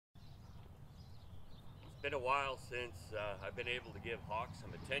Been a while since I've been able to give Hawk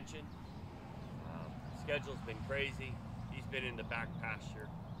some attention. Schedule's been crazy. He's been in the back pasture.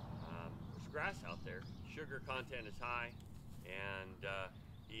 There's grass out there. Sugar content is high, and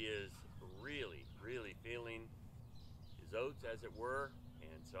he is really feeling his oats, as it were.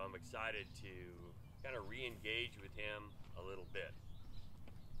 And so I'm excited to kind of re-engage with him a little bit.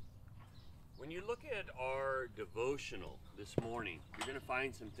 When you look at our devotional this morning, you're going to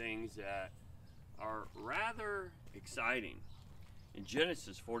find some things that are rather exciting. In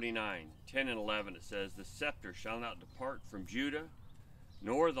Genesis 49:10 and 11, it says, "The scepter shall not depart from Judah,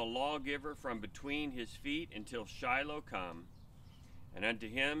 nor the lawgiver from between his feet until Shiloh come, and unto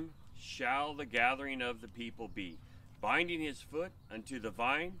him shall the gathering of the people be. Binding his foot unto the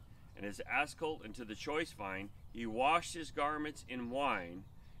vine, and his ascol unto the choice vine, he washed his garments in wine,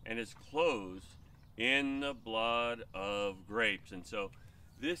 and his clothes in the blood of grapes." And so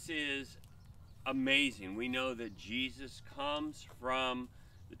this is amazing. We know that Jesus comes from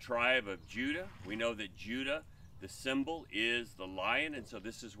the tribe of Judah. We know that Judah, the symbol, is the lion, and so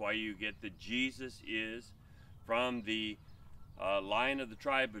this is why you get that Jesus is from the lion of the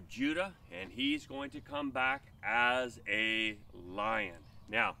tribe of Judah, and he's going to come back as a lion.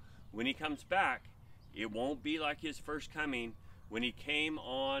 Now, when he comes back, it won't be like his first coming when he came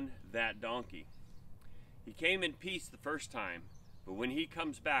on that donkey. He came in peace the first time, but when he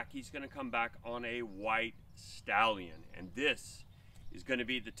comes back, he's going to come back on a white stallion. And this is going to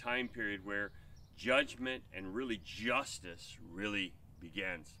be the time period where judgment and really justice really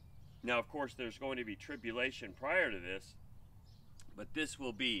begins. Now, of course, there's going to be tribulation prior to this, but this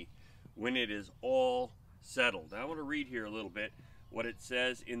will be when it is all settled. Now, I want to read here a little bit what it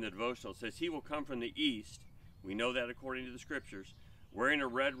says in the devotional. It says, "He will come from the east." We know that according to the scriptures. "Wearing a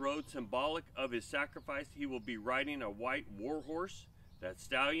red robe, symbolic of his sacrifice. He will be riding a white war horse," that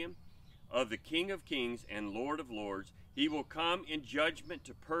stallion, "of the King of Kings and Lord of Lords. He will come in judgment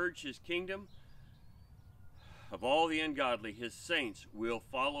to purge his kingdom of all the ungodly. His saints will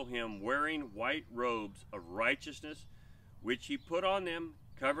follow him, wearing white robes of righteousness, which he put on them,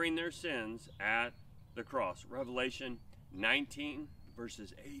 covering their sins at the cross." Revelation 19,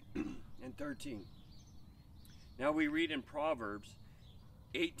 verses 8 and 13. Now we read in Proverbs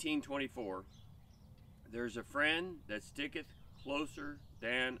 18:24, "There's a friend that sticketh closer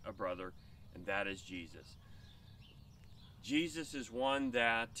than a brother, and that is Jesus." Jesus is one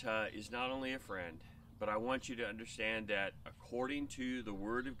that is not only a friend, but I want you to understand that according to the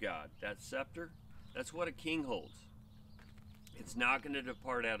Word of God, that scepter, that's what a king holds. It's not going to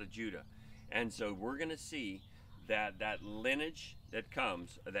depart out of Judah. And so we're going to see that that lineage that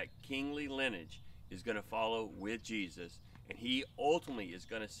comes, that kingly lineage, is going to follow with Jesus. And he ultimately is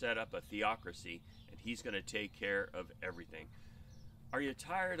going to set up a theocracy, and he's going to take care of everything. Are you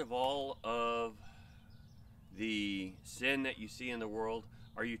tired of all of the sin that you see in the world?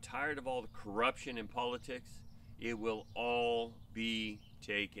 Are you tired of all the corruption in politics? It will all be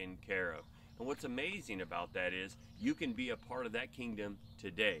taken care of. And what's amazing about that is you can be a part of that kingdom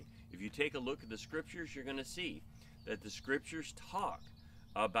today. If you take a look at the scriptures, you're going to see that the scriptures talk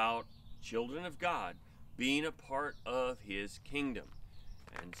about children of God being a part of his kingdom.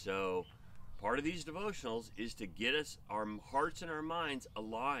 And so part of these devotionals is to get us, our hearts and our minds,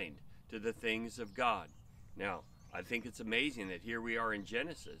 aligned to the things of God. Now, I think it's amazing that here we are in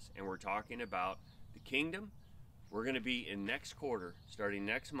Genesis, and we're talking about the kingdom. We're going to be in next quarter, starting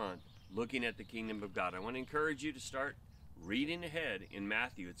next month, looking at the kingdom of God. I want to encourage you to start reading ahead in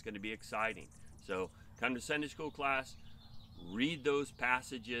Matthew. It's going to be exciting. So come to Sunday school class, read those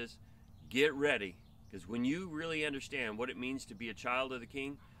passages, get ready, because when you really understand what it means to be a child of the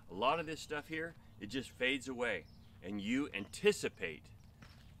King, a lot of this stuff here, it just fades away, and you anticipate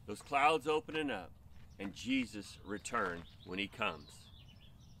those clouds opening up and Jesus' return when he comes.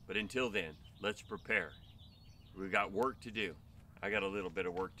 But until then, let's prepare. We've got work to do. I got a little bit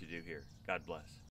of work to do here. God bless.